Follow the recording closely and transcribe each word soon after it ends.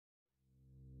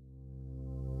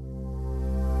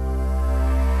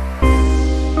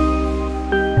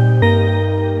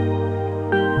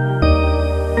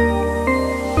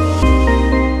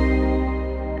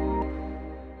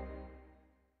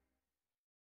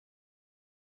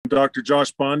Dr.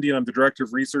 Josh Bondi, and I'm the Director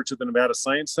of Research at the Nevada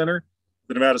Science Center.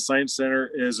 The Nevada Science Center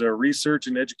is a research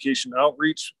and education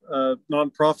outreach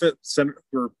nonprofit center.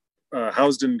 We're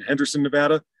housed in Henderson,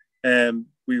 Nevada, and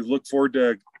we look forward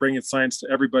to bringing science to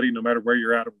everybody, no matter where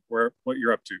you're at or what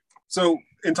you're up to. So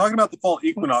in talking about the fall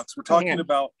equinox, we're talking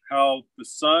about how the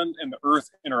sun and the earth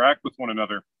interact with one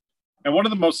another. And one of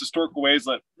the most historical ways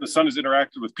that the sun has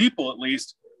interacted with people, at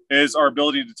least, is our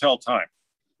ability to tell time.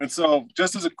 And so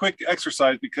just as a quick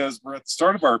exercise, because we're at the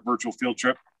start of our virtual field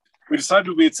trip, we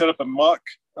decided we'd set up a mock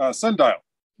sundial.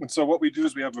 And so what we do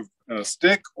is we have a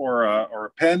stick or a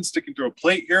pen sticking to a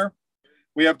plate here.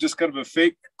 We have just kind of a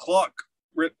fake clock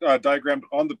diagrammed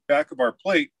on the back of our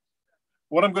plate.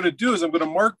 What I'm going to do is I'm going to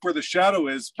mark where the shadow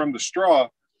is from the straw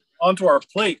onto our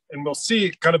plate, and we'll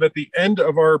see kind of at the end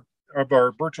of our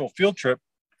virtual field trip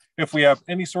if we have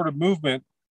any sort of movement,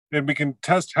 then we can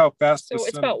test how fast. So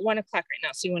it's about 1 o'clock right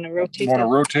now. So you want to rotate?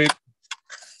 Rotate.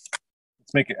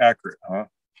 Let's make it accurate, huh?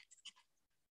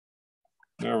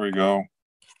 There we go.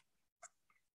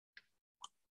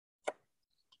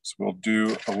 So we'll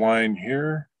do a line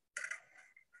here.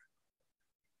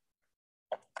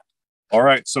 All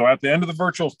right, so at the end of the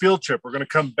virtual field trip, we're going to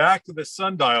come back to the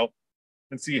sundial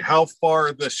and see how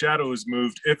far the shadow has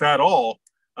moved, if at all,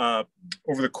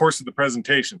 over the course of the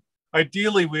presentation.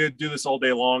 Ideally, we would do this all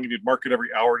day long and you'd mark it every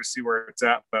hour to see where it's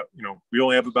at, but we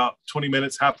only have about 20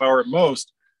 minutes, half hour at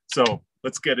most. So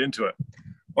let's get into it.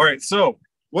 All right, so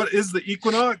what is the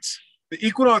equinox? The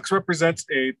equinox represents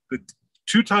the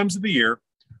 2 times of the year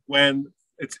when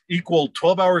it's equal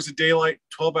 12 hours of daylight,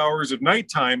 12 hours of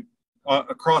nighttime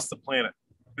across the planet.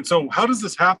 And so how does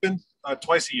this happen?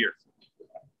 Twice a year.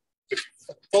 If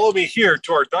you follow me here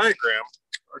to our diagram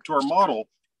or to our model.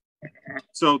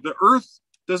 So the Earth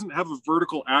doesn't have a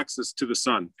vertical axis to the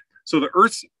sun. So the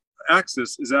Earth's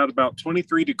axis is at about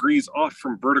 23 degrees off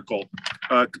from vertical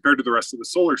compared to the rest of the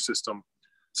solar system.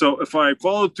 So if I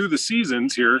follow through the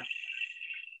seasons here,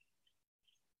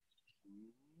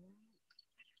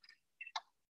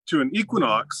 to an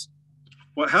equinox,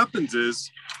 what happens is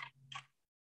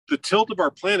the tilt of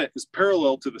our planet is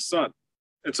parallel to the sun.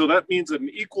 And so that means that an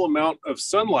equal amount of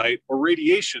sunlight or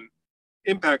radiation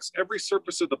impacts every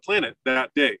surface of the planet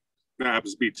that day. That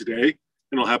happens to be today,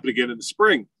 and it'll happen again in the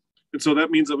spring. And so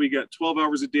that means that we get 12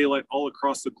 hours of daylight all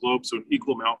across the globe, so an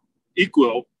equinox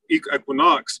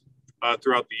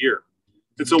throughout the year.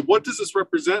 And so what does this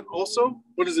represent also?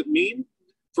 What does it mean?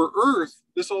 For Earth,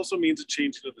 this also means a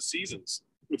changing of the seasons.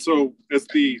 And so as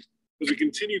we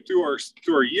continue through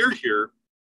our year here,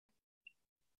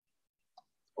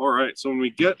 all right, so when we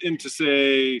get into,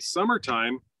 say,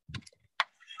 summertime,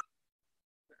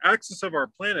 the axis of our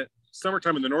planet,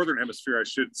 summertime in the northern hemisphere, I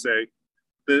should say,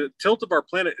 the tilt of our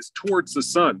planet is towards the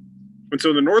sun. And so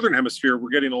in the northern hemisphere, we're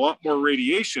getting a lot more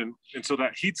radiation. And so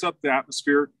that heats up the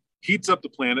atmosphere, heats up the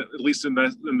planet, at least in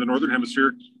the northern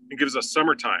hemisphere, and gives us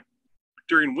summertime.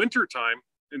 During wintertime,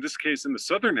 in this case, in the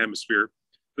southern hemisphere,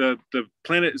 the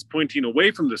planet is pointing away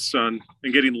from the sun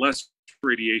and getting less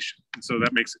radiation. And so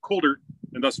that makes it colder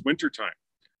and thus wintertime.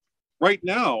 Right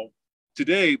now,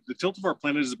 today, the tilt of our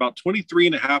planet is about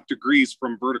 23.5 degrees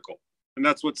from vertical. And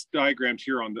that's what's diagrammed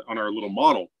here on our little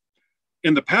model.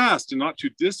 In the past, and not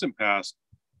too distant past,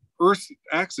 Earth's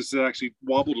axis has actually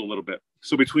wobbled a little bit.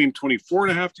 So between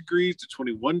 24.5 degrees to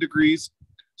 21 degrees.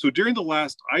 So during the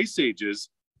last ice ages,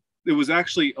 it was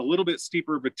actually a little bit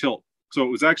steeper of a tilt. So it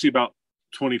was actually about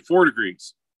 24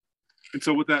 degrees. And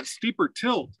so with that steeper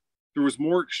tilt, there was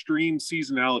more extreme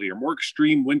seasonality, or more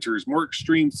extreme winters, more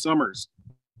extreme summers.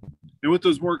 And with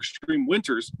those more extreme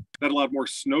winters, that allowed more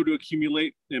snow to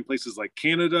accumulate in places like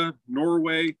Canada,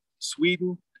 Norway,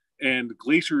 Sweden, and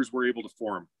glaciers were able to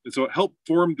form. And so it helped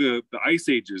form the ice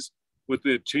ages with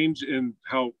the change in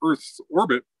how Earth's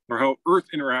orbit, or how Earth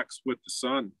interacts with the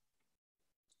sun.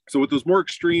 So with those more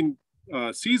extreme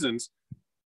seasons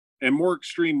and more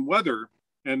extreme weather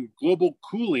and global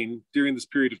cooling during this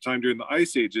period of time, during the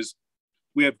ice ages,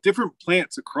 we have different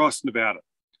plants across Nevada.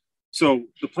 So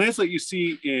the plants that you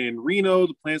see in Reno,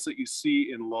 the plants that you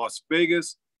see in Las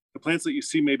Vegas, the plants that you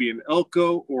see maybe in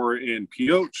Elko or in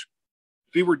Pioche,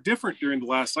 they were different during the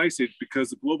last ice age because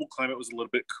the global climate was a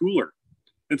little bit cooler.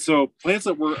 And so plants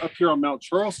that were up here on Mount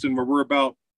Charleston, where we're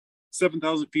about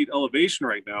 7,000 feet elevation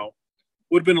right now,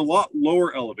 would have been a lot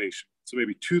lower elevation. So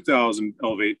maybe 2,000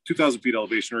 feet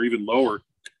elevation or even lower.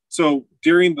 So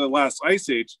during the last ice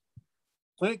age,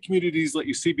 plant communities that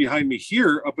you see behind me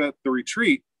here up at the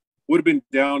retreat would have been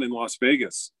down in Las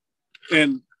Vegas.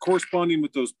 And corresponding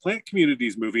with those plant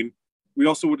communities moving, we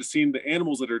also would have seen the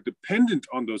animals that are dependent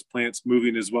on those plants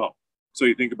moving as well. So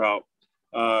you think about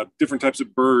different types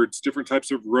of birds, different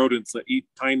types of rodents that eat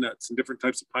pine nuts and different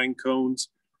types of pine cones,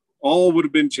 all would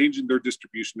have been changing their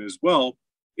distribution as well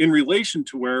in relation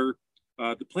to where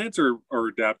the plants are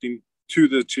adapting to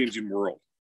the changing world.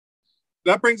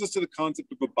 That brings us to the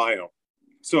concept of a biome.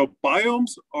 So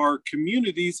biomes are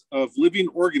communities of living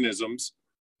organisms,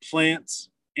 plants,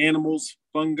 animals,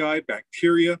 fungi,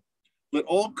 bacteria, that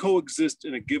all coexist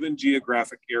in a given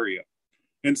geographic area.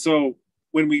 And so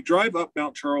when we drive up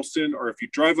Mount Charleston, or if you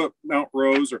drive up Mount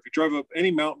Rose, or if you drive up any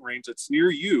mountain range that's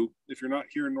near you, if you're not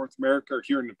here in North America or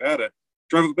here in Nevada,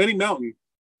 drive up any mountain,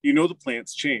 you know the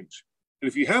plants change. And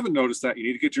if you haven't noticed that, you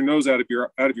need to get your nose out of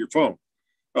your phone.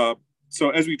 So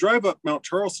as we drive up Mount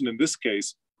Charleston, in this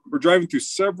case, we're driving through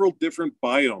several different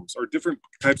biomes or different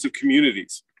types of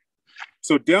communities.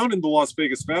 So down in the Las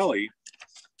Vegas Valley,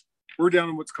 we're down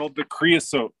in what's called the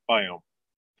creosote biome.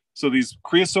 So these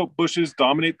creosote bushes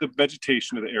dominate the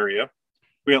vegetation of the area.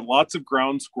 We have lots of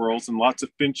ground squirrels and lots of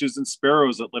finches and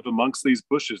sparrows that live amongst these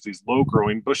bushes, these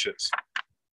low-growing bushes.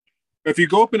 If you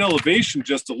go up in elevation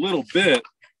just a little bit,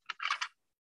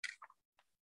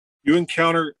 you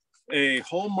encounter a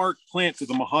hallmark plant of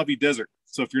the Mojave Desert.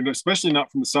 So if you're especially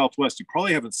not from the Southwest, you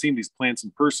probably haven't seen these plants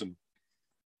in person,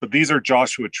 but these are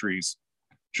Joshua trees.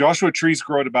 Joshua trees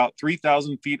grow at about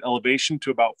 3,000 feet elevation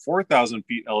to about 4,000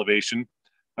 feet elevation.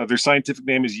 Their scientific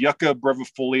name is Yucca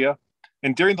brevifolia.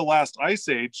 And during the last ice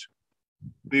age,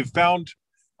 they've found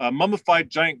mummified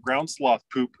giant ground sloth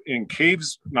poop in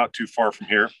caves not too far from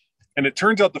here. And it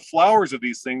turns out the flowers of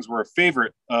these things were a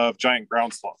favorite of giant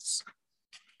ground sloths.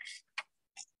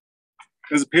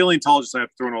 As a paleontologist, I have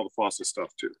to throw in all the fossil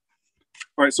stuff too.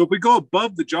 All right, so if we go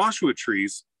above the Joshua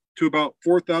trees to about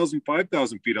 4,000,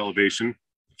 5,000 feet elevation,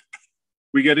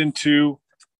 we get into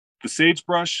the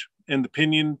sagebrush and the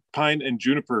pinyon, pine, and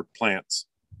juniper plants,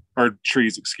 or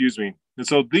trees, excuse me. And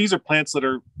so these are plants that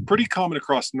are pretty common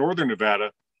across northern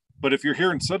Nevada, but if you're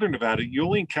here in southern Nevada, you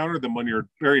only encounter them when you're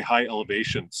very high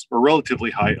elevations or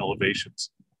relatively high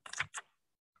elevations.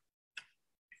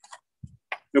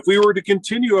 If we were to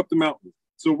continue up the mountain,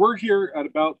 so we're here at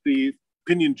about the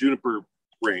pinyon juniper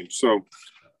range. So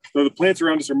the plants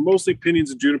around us are mostly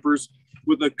pinions and junipers,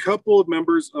 with a couple of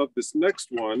members of this next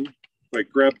one. If I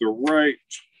grab the right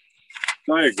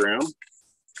diagram,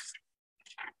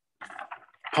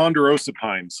 ponderosa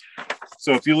pines.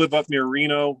 So if you live up near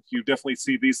Reno, you definitely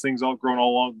see these things all growing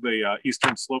all along the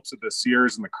eastern slopes of the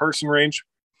Sierras and the Carson Range.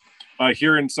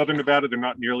 Here in southern Nevada, they're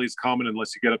not nearly as common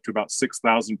unless you get up to about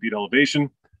 6,000 feet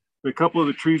elevation. A couple of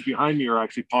the trees behind me are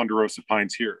actually ponderosa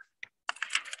pines here.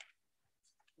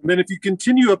 And then if you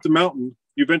continue up the mountain,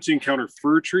 you eventually encounter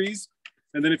fir trees.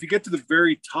 And then if you get to the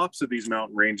very tops of these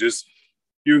mountain ranges,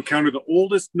 you encounter the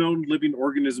oldest known living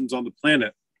organisms on the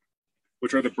planet,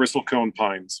 which are the bristlecone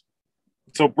pines.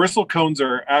 So bristlecones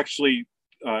are actually,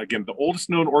 again, the oldest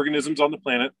known organisms on the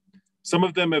planet. Some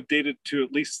of them have dated to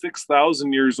at least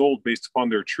 6,000 years old based upon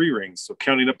their tree rings. So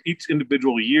counting up each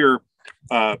individual year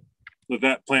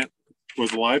that plant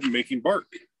was alive and making bark.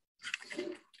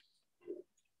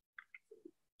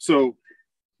 So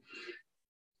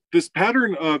this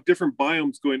pattern of different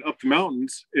biomes going up the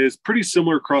mountains is pretty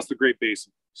similar across the Great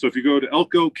Basin. So if you go to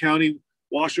Elko County,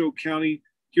 Washoe County,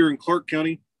 here in Clark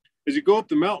County, as you go up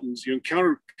the mountains, you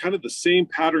encounter kind of the same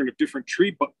pattern of different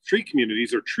tree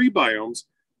communities or tree biomes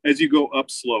as you go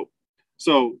up slope.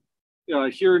 So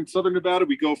here in southern Nevada,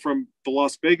 we go from the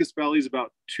Las Vegas Valley is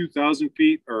about 2,000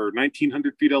 feet or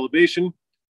 1,900 feet elevation,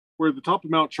 where the top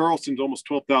of Mount Charleston is almost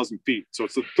 12,000 feet. So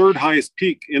it's the third highest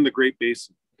peak in the Great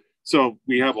Basin. So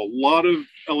we have a lot of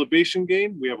elevation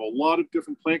gain. We have a lot of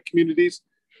different plant communities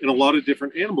and a lot of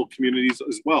different animal communities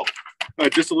as well.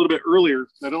 Just a little bit earlier,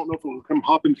 I don't know if it will come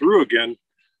hopping through again,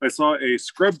 I saw a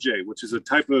scrub jay, which is a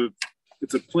type of,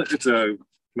 it's a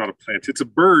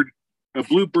bird, a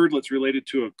blue bird that's related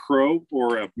to a crow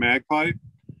or a magpie.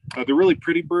 They're really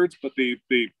pretty birds, but they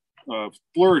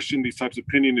flourish in these types of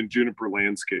pinyon and juniper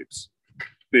landscapes.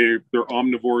 They're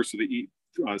omnivores, so they eat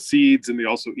seeds, and they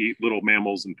also eat little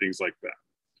mammals and things like that.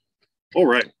 All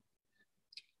right.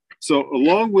 So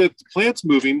along with plants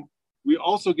moving, we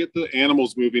also get the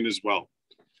animals moving as well.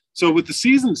 So with the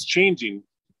seasons changing,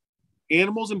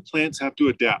 animals and plants have to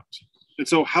adapt. And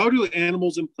so how do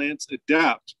animals and plants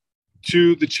adapt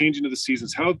to the changing of the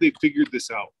seasons? How have they figured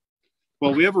this out?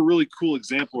 Well, we have a really cool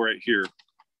example right here.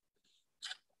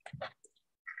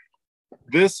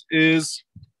 This is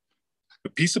a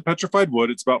piece of petrified wood.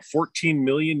 It's about 14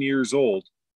 million years old.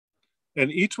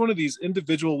 And each one of these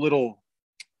individual little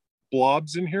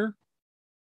blobs in here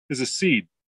is a seed.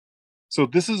 So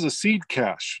this is a seed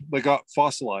cache that got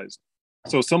fossilized.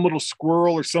 So some little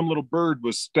squirrel or some little bird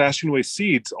was stashing away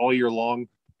seeds all year long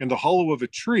in the hollow of a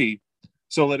tree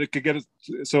so that it could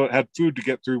so it had food to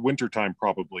get through wintertime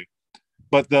probably.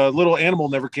 But the little animal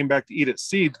never came back to eat its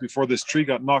seeds before this tree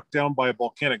got knocked down by a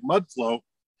volcanic mud flow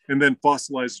and then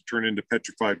fossilized to turn into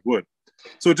petrified wood.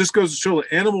 So it just goes to show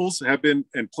that animals have been,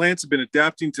 and plants have been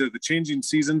adapting to the changing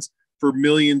seasons for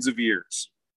millions of years.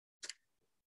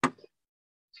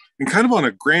 And kind of on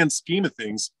a grand scheme of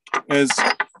things,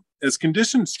 as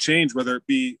conditions change, whether it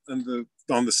be on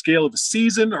the scale of a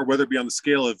season or whether it be on the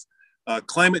scale of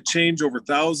climate change over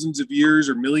thousands of years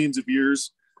or millions of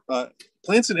years,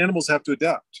 plants and animals have to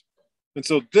adapt. And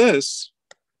so these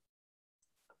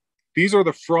are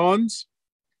the fronds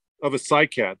of a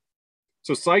cycad.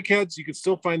 So cycads, you can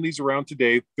still find these around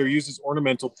today. They're used as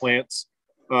ornamental plants.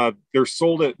 They're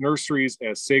sold at nurseries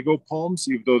as sago palms,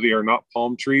 even though they are not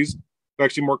palm trees. They're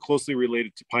actually more closely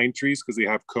related to pine trees because they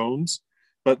have cones.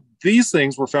 But these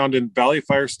things were found in Valley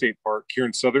Fire State Park here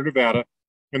in southern Nevada,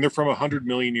 and they're from 100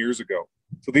 million years ago.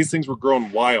 So these things were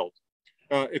grown wild.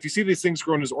 If you see these things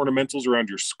grown as ornamentals around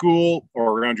your school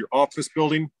or around your office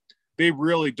building, they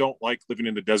really don't like living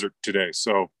in the desert today.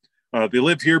 So they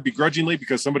live here begrudgingly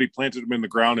because somebody planted them in the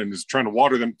ground and is trying to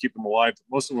water them, keep them alive.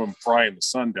 Most of them fry in the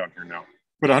sun down here now.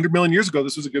 But 100 million years ago,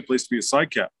 this was a good place to be a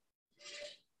cycad.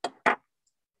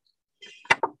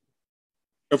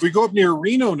 If we go up near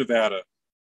Reno, Nevada,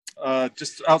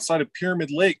 just outside of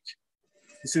Pyramid Lake,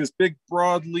 you see this big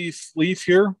broad leaf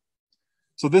here.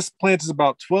 So this plant is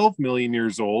about 12 million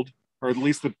years old, or at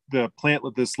least the plant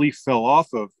that this leaf fell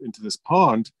off of into this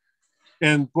pond.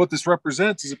 And what this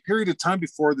represents is a period of time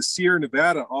before the Sierra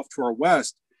Nevada off to our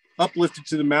west uplifted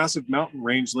to the massive mountain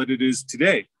range that it is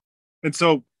today. And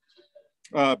so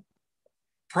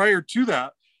prior to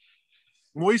that,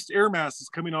 moist air masses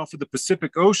coming off of the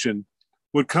Pacific Ocean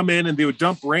would come in and they would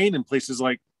dump rain in places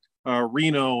like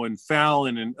Reno and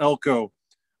Fallon and Elko.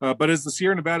 But as the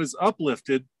Sierra Nevada is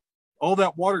uplifted, all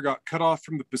that water got cut off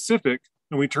from the Pacific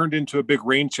and we turned into a big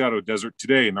rain shadow desert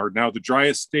today and are now the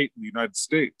driest state in the United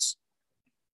States.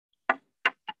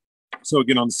 So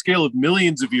again, on the scale of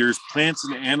millions of years, plants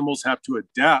and animals have to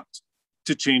adapt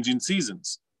to changing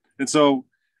seasons. And so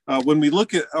when we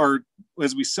look at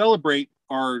as we celebrate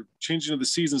our changing of the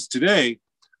seasons today,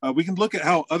 we can look at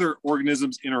how other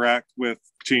organisms interact with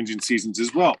changing seasons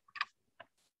as well.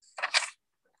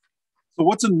 So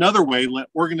what's another way that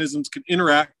organisms can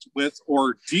interact with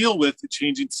or deal with the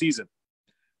changing season?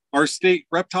 Our state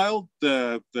reptile,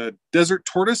 the desert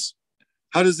tortoise,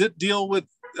 how does it deal with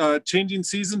changing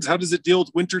seasons? How does it deal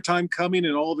with wintertime coming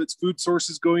and all of its food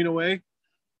sources going away?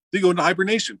 They go into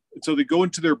hibernation. And so they go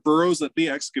into their burrows that they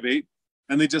excavate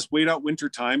and they just wait out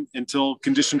wintertime until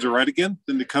conditions are right again.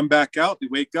 Then they come back out, they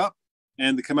wake up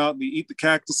and they come out and they eat the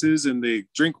cactuses and they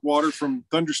drink water from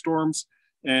thunderstorms.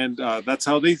 And that's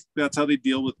how they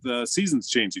deal with the seasons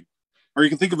changing. Or you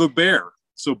can think of a bear.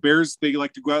 So bears, they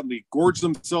like to go out and they gorge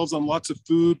themselves on lots of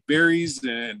food, berries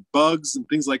and bugs and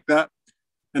things like that.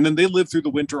 And then they live through the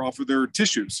winter off of their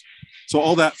tissues. So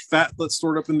all that fat that's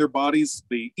stored up in their bodies,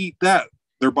 they eat that.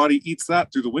 Their body eats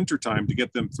that through the wintertime to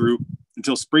get them through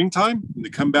until springtime. And they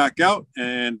come back out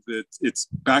and it's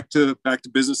back to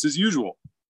business as usual.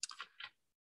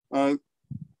 Human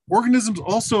organisms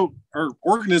also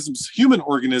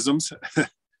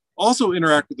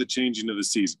interact with the changing of the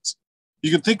seasons.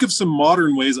 You can think of some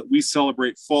modern ways that we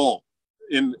celebrate fall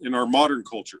in our modern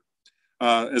culture.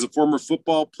 As a former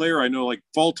football player, I know like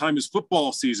fall time is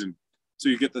football season. So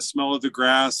you get the smell of the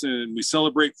grass and we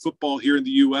celebrate football here in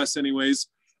the US anyways.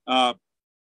 Well,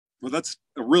 that's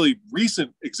a really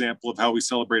recent example of how we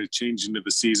celebrate a change into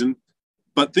the season.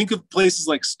 But think of places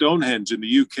like Stonehenge in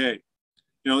the UK.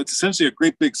 You know, it's essentially a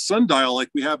great big sundial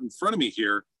like we have in front of me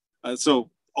here.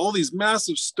 So all these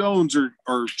massive stones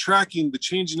are tracking the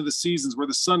changing of the seasons where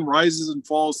the sun rises and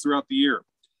falls throughout the year.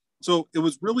 So it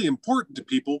was really important to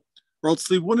people, or else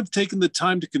they wouldn't have taken the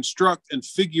time to construct and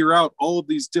figure out all of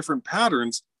these different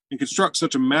patterns and construct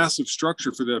such a massive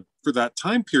structure for that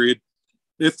time period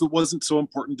if it wasn't so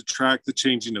important to track the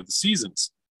changing of the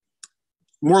seasons.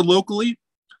 More locally,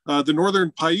 the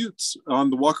Northern Paiutes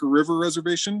on the Walker River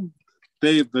Reservation,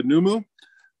 the Numu,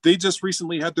 they just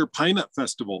recently had their Pine Nut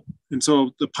Festival. And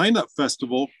so the Pine Nut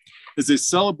Festival is a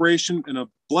celebration and a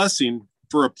blessing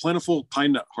for a plentiful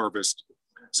pine nut harvest.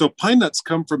 So pine nuts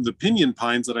come from the pinyon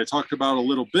pines that I talked about a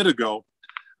little bit ago,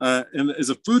 and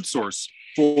is a food source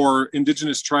for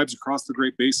indigenous tribes across the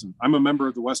Great Basin. I'm a member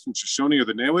of the Western Shoshone or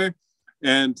the Newe,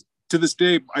 and to this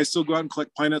day, I still go out and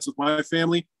collect pine nuts with my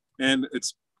family, and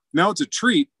it's a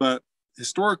treat, but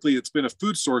historically it's been a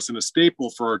food source and a staple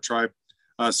for our tribe,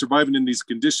 surviving in these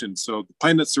conditions. So the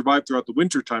pine nuts survive throughout the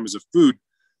winter time as a food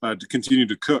to continue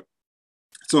to cook.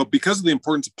 So because of the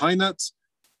importance of pine nuts,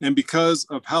 And because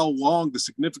of the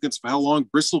significance of how long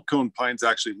bristlecone pines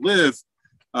actually live,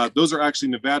 those are actually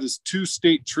Nevada's 2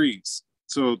 state trees.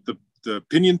 So the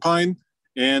pinyon pine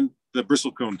and the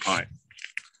bristlecone pine.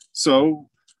 So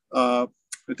I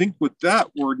think with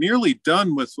that, we're nearly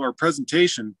done with our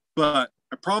presentation, but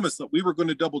I promised that we were going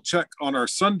to double check on our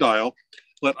sundial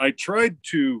that I tried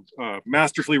to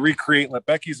masterfully recreate, that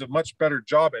Becky's a much better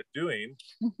job at doing.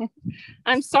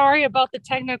 I'm sorry about the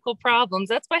technical problems.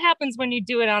 That's what happens when you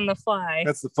do it on the fly.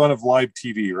 That's the fun of live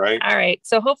TV, right? All right.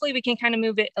 So hopefully we can kind of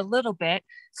move it a little bit.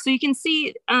 So you can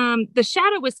see the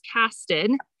shadow was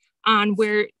casted on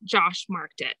where Josh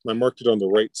marked it. I marked it on the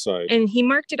right side. And he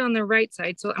marked it on the right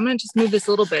side. So I'm going to just move this a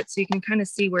little bit so you can kind of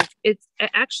see where it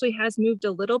actually has moved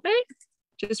a little bit,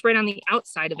 just right on the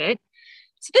outside of it.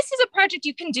 So this is a project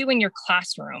you can do in your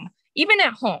classroom, even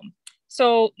at home.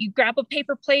 So you grab a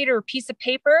paper plate or a piece of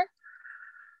paper.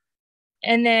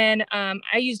 And then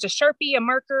I used a Sharpie, a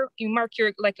marker. You mark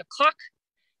your like a clock.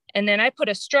 And then I put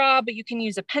a straw, but you can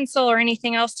use a pencil or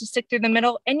anything else to stick through the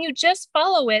middle. And you just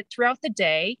follow it throughout the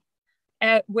day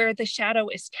at where the shadow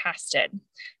is casted.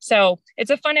 So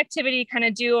it's a fun activity to kind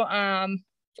of do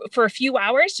for a few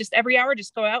hours, just every hour,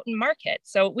 just go out and mark it.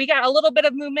 So we got a little bit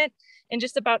of movement in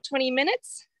just about 20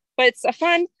 minutes, but it's a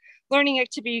fun learning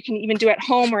activity you can even do at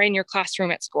home or in your classroom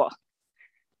at school.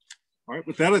 All right,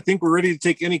 with that, I think we're ready to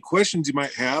take any questions you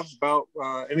might have about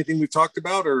anything we've talked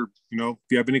about, or if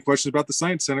you have any questions about the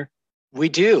Science Center. We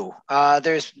do.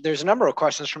 There's a number of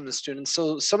questions from the students.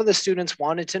 So some of the students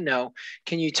wanted to know,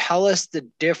 can you tell us the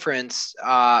difference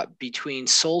between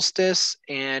solstice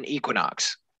and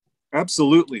equinox?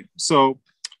 Absolutely. So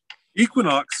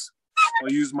equinox, I'll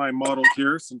use my model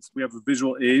here since we have a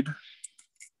visual aid.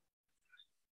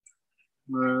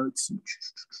 Let's see.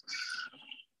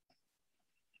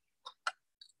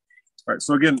 All right,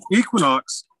 so again,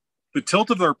 equinox, the tilt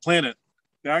of our planet,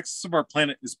 the axis of our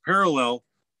planet is parallel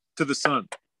to the sun.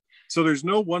 So there's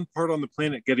no one part on the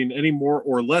planet getting any more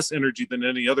or less energy than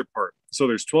any other part. So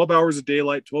there's 12 hours of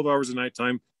daylight, 12 hours of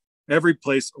nighttime, every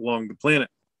place along the planet.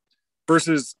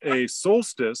 Versus a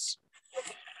solstice,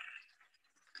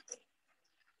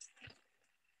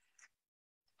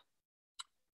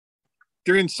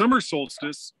 during summer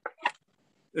solstice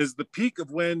is the peak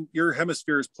of when your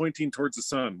hemisphere is pointing towards the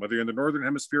sun, whether you're in the northern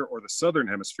hemisphere or the southern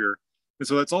hemisphere. And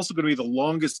so that's also going to be the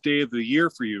longest day of the year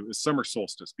for you is summer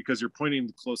solstice because you're pointing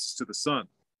the closest to the sun.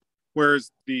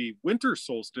 Whereas the winter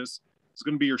solstice is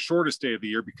going to be your shortest day of the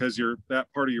year because that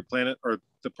part of your planet or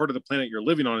the part of the planet you're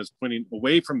living on is pointing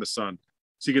away from the sun.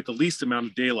 So you get the least amount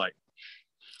of daylight.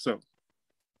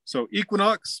 So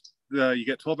equinox, you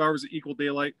get 12 hours of equal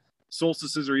daylight.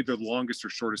 Solstices are either the longest or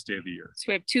shortest day of the year. So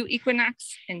we have 2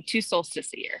 equinox and 2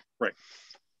 solstice a year. Right.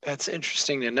 That's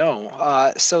interesting to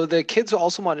know. So the kids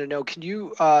also want to know, can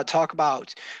you talk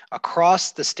about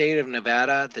across the state of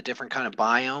Nevada, the different kind of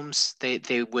biomes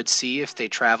they would see if they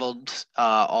traveled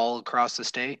all across the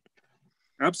state?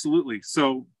 Absolutely.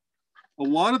 So a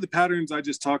lot of the patterns I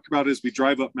just talked about as we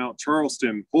drive up Mount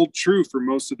Charleston hold true for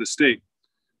most of the state.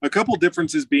 A couple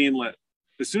differences being let.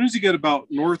 As soon as you get about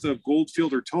north of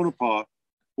Goldfield or Tonopah,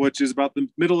 which is about the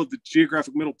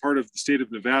geographic middle part of the state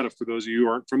of Nevada, for those of you who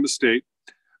aren't from the state,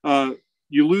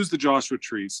 you lose the Joshua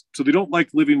trees. So they don't like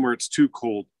living where it's too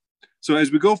cold. So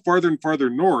as we go farther and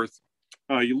farther north,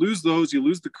 you lose those, you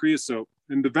lose the creosote.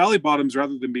 And the valley bottoms,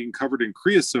 rather than being covered in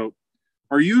creosote,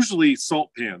 are usually salt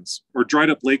pans or dried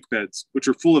up lake beds, which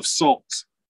are full of salts.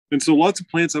 And so lots of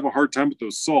plants have a hard time with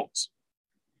those salts.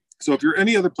 So if you're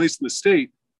any other place in the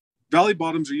state, valley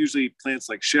bottoms are usually plants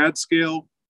like shad scale,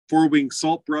 four-wing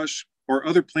saltbrush, or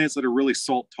other plants that are really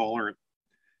salt tolerant.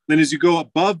 Then as you go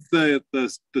above the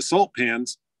salt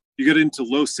pans, you get into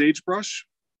low sagebrush.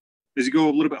 As you go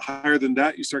a little bit higher than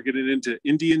that, you start getting into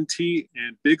Indian tea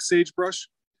and big sagebrush.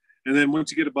 And then once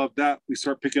you get above that, we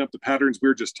start picking up the patterns we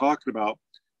were just talking about,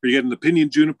 where you get in the pinyon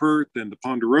juniper, then the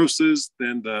ponderosas,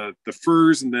 then the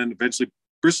firs, and then eventually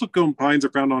bristlecone pines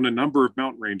are found on a number of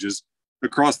mountain ranges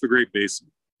across the Great Basin.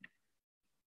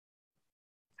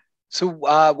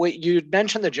 So you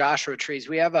mentioned the Joshua trees.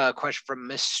 We have a question from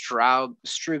Miss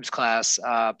Straub's class.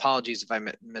 Apologies if I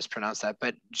mispronounced that,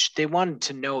 but they wanted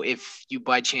to know if you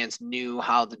by chance knew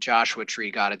how the Joshua tree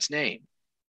got its name.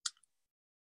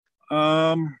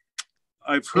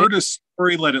 I've heard a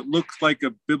story that it looked like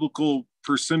a biblical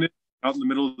personage out in the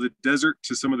middle of the desert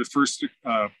to some of the first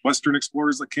Western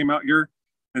explorers that came out here.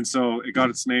 And so it got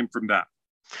its name from that.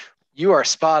 You are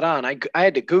spot on. I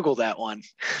had to Google that one.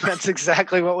 That's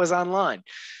exactly what was online.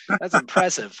 That's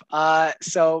impressive.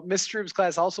 So Ms. Stroob's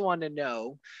class also wanted to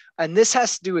know, and this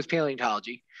has to do with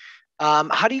paleontology.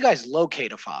 How do you guys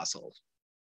locate a fossil?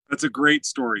 That's a great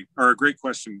story, or a great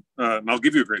question. And I'll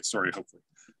give you a great story, hopefully.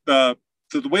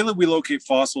 The way that we locate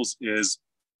fossils is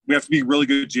we have to be really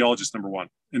good geologists, number one.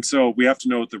 And so we have to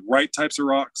know the right types of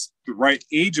rocks, the right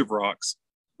age of rocks.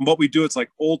 And what we do, it's like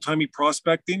old timey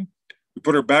prospecting. We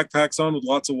put our backpacks on with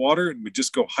lots of water and we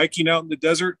just go hiking out in the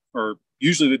desert, or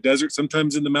usually the desert,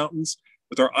 sometimes in the mountains,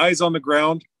 with our eyes on the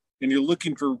ground. And you're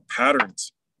looking for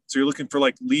patterns. So you're looking for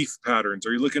like leaf patterns,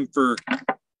 or you're looking for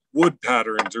wood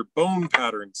patterns or bone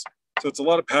patterns. So it's a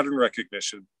lot of pattern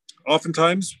recognition.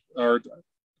 Oftentimes, or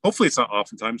hopefully it's not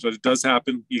oftentimes, but it does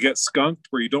happen. You get skunked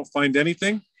where you don't find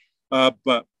anything.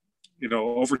 But, you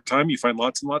know, over time, you find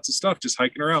lots and lots of stuff just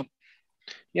hiking around.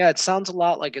 Yeah, it sounds a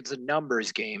lot like it's a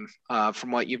numbers game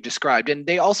from what you've described. And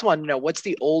they also want to know, what's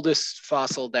the oldest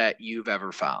fossil that you've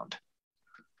ever found?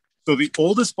 So the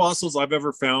oldest fossils I've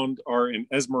ever found are in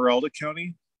Esmeralda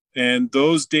County, and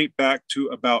those date back to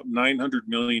about 900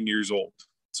 million years old.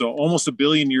 So almost a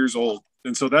billion years old.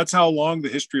 And so that's how long the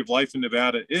history of life in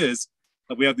Nevada is.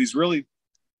 We have these really,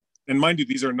 and mind you,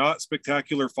 these are not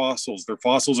spectacular fossils. They're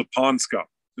fossils of pond scum.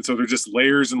 And so they're just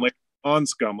layers and layers of pond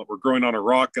scum that were growing on a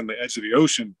rock on the edge of the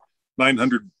ocean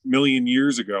 900 million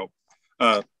years ago.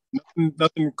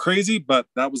 Nothing crazy, but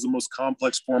that was the most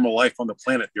complex form of life on the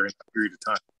planet during that period of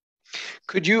time.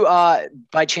 Could you,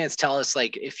 by chance, tell us,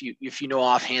 like, if you know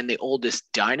offhand, the oldest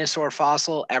dinosaur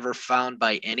fossil ever found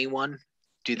by anyone?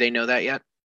 Do they know that yet?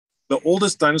 The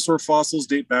oldest dinosaur fossils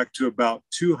date back to about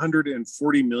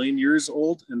 240 million years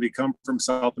old, and they come from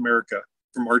South America,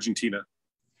 from Argentina.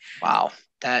 Wow,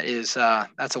 that's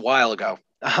a while ago.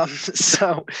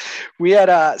 So we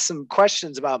had some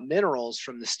questions about minerals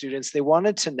from the students. They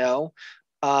wanted to know,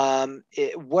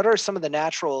 what are some of the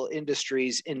natural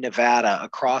industries in Nevada,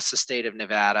 across the state of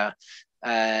Nevada,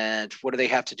 and what do they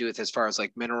have to do with as far as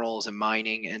like minerals and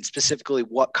mining, and specifically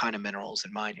what kind of minerals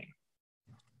and mining?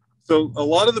 So a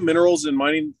lot of the minerals in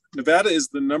mining, Nevada is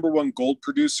the #1 gold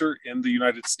producer in the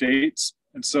United States.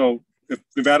 And so if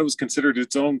Nevada was considered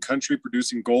its own country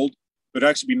producing gold, it would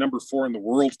actually be #4 in the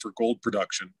world for gold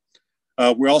production.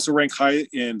 We also rank high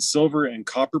in silver and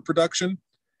copper production.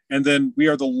 And then we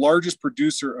are the largest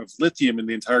producer of lithium in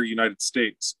the entire United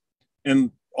States.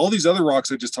 And all these other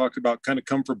rocks I just talked about kind of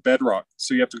come from bedrock.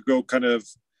 So you have to go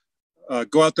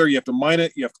go out there, you have to mine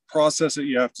it, you have to process it,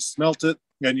 you have to smelt it,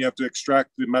 and you have to extract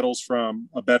the metals from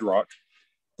a bedrock.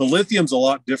 The lithium's a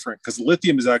lot different because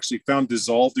lithium is actually found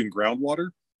dissolved in groundwater.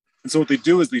 And so what they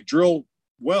do is they drill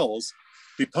wells,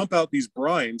 they pump out these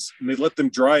brines, and they let them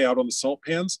dry out on the salt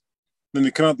pans. Then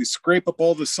they come out, they scrape up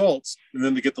all the salts, and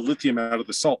then they get the lithium out of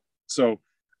the salt. So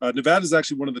Nevada is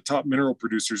actually one of the top mineral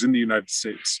producers in the United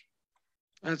States.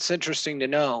 That's interesting to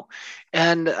know.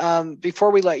 And before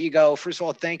we let you go, first of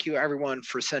all, thank you everyone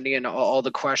for sending in all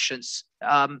the questions.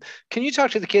 Can you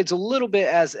talk to the kids a little bit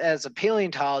as a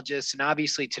paleontologist? And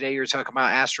obviously today you're talking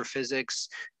about astrophysics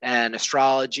and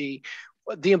astrology,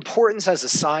 the importance as a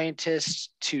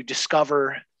scientist to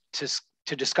discover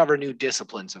new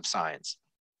disciplines of science.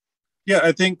 Yeah,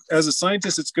 I think as a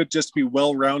scientist, it's good just to be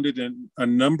well-rounded in a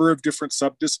number of different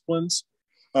subdisciplines.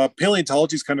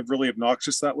 Paleontology is kind of really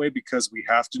obnoxious that way because we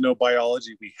have to know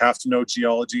biology, we have to know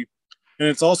geology, and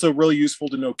it's also really useful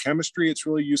to know chemistry. It's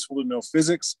really useful to know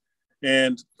physics.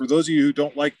 And for those of you who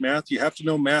don't like math, you have to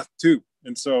know math too.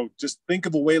 And so just think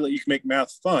of a way that you can make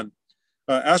math fun.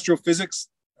 Astrophysics,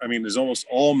 I mean, is almost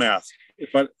all math,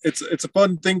 but it's a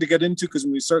fun thing to get into because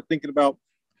when we start thinking about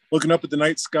looking up at the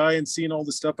night sky and seeing all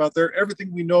the stuff out there,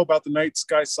 everything we know about the night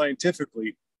sky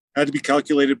scientifically had to be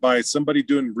calculated by somebody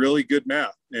doing really good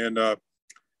math. And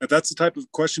if that's the type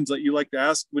of questions that you like to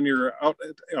ask when you're out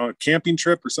on a camping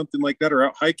trip or something like that, or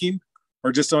out hiking,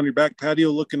 or just on your back patio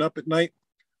looking up at night,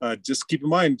 just keep in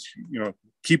mind,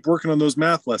 keep working on those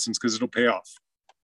math lessons because it'll pay off.